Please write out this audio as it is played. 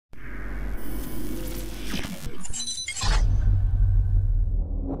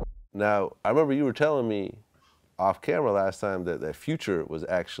Now, I remember you were telling me off camera last time that Future was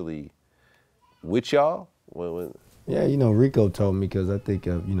actually with y'all. Yeah, you know, Rico told me because I think,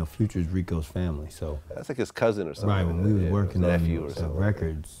 you know, Future's Rico's family, so. That's like his cousin or something. Right, when we was working on the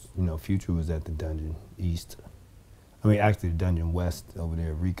records, you know, Future was at the Dungeon East. I mean, actually the Dungeon West over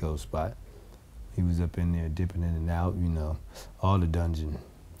there, Rico's spot. He was up in there dipping in and out, you know. All the Dungeon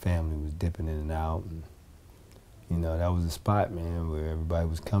family was dipping in and out. And, you know, that was the spot, man, where everybody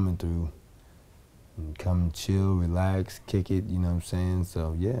was coming through and come chill, relax, kick it, you know what I'm saying?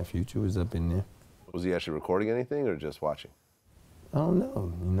 So, yeah, Future was up in there. Was he actually recording anything or just watching? I don't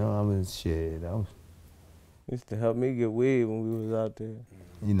know. You know, I was, shit, I was. Used to help me get weed when we was out there.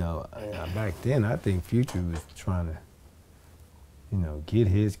 You know, back then, I think Future was trying to, you know, get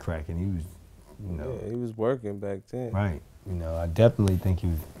his cracking. He was, you know. Yeah, he was working back then. Right. You know, I definitely think he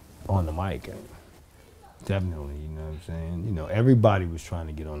was on the mic. Definitely, you know what I'm saying? You know, everybody was trying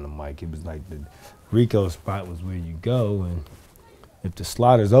to get on the mic. It was like the Rico spot was where you go, and if the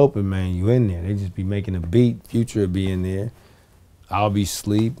slot is open, man, you in there. They just be making a beat. Future would be in there. I'll be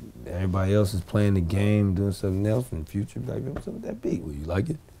asleep. Everybody else is playing the game, doing something else, and Future be like, what's up with that beat? Well, you like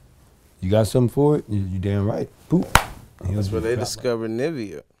it? You got something for it? You damn right. Boop. That's where they discovered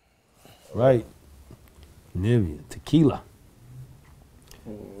Nivea. Right. Nivea, tequila.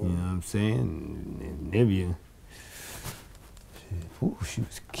 You know what I'm saying? And Nivea, ooh, she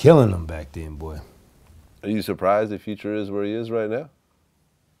was killing them back then, boy. Are you surprised that Future is where he is right now?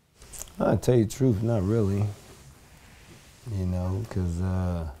 I'll tell you the truth, not really. You know, because,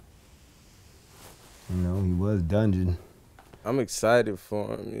 you know, he was Dungeon. I'm excited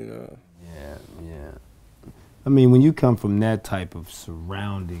for him, you know. Yeah. I mean, when you come from that type of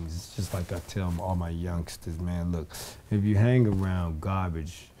surroundings, it's just like I tell all my youngsters, man, look, if you hang around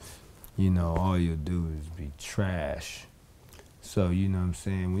garbage, you know, all you'll do is be trash. So, you know what I'm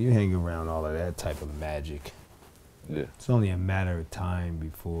saying, when you hang around all of that type of magic, yeah, it's only a matter of time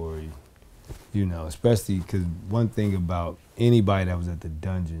before, you know, especially because one thing about anybody that was at the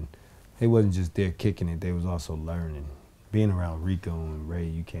Dungeon, they wasn't just there kicking it, they was also learning. Being around Rico and Ray,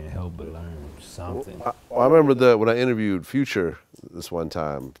 you can't help but learn something. I remember when I interviewed Future this one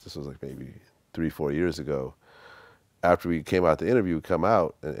time, this was like maybe 3-4 years ago, after we came out the interview, come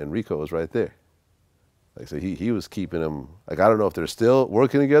out, and Rico was right there. Like, so he was keeping him, like, I don't know if they're still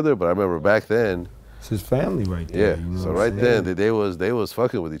working together, but I remember back then. It's his family right there. Yeah, you know so right then, they was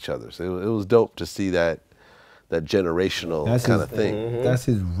fucking with each other. So it was dope to see that generational kind of thing. That's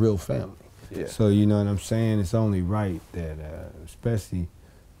his real family. Yeah. So, you know what I'm saying? It's only right that, especially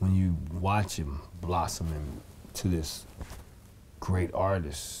when you watch him blossom into this great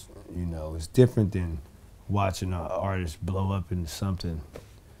artist, you know, it's different than watching an artist blow up into something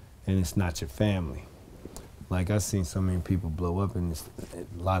and it's not your family. Like, I've seen so many people blow up in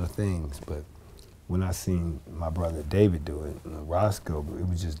a lot of things, but when I seen my brother David do it, and Roscoe, it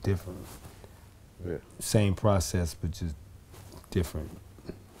was just different. Yeah. Same process, but just different.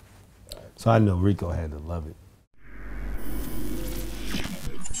 So I know Rico had to love it.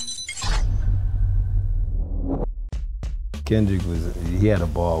 Kendrick he had a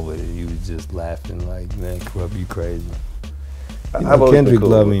ball with it. He was just laughing like, man, Kurupt, you crazy. You know, Kendrick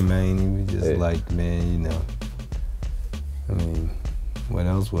loved me, man. He was just like, man, you know. I mean, what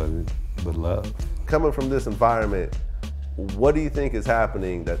else was it but love? Coming from this environment, what do you think is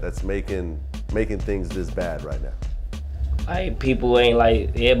happening that's making things this bad right now? Like, people ain't like,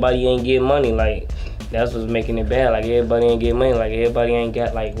 everybody ain't getting money, like, that's what's making it bad. Like, everybody ain't getting money, like, everybody ain't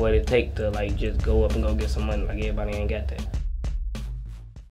got, like, what it take to, like, just go up and go get some money. Like, everybody ain't got that.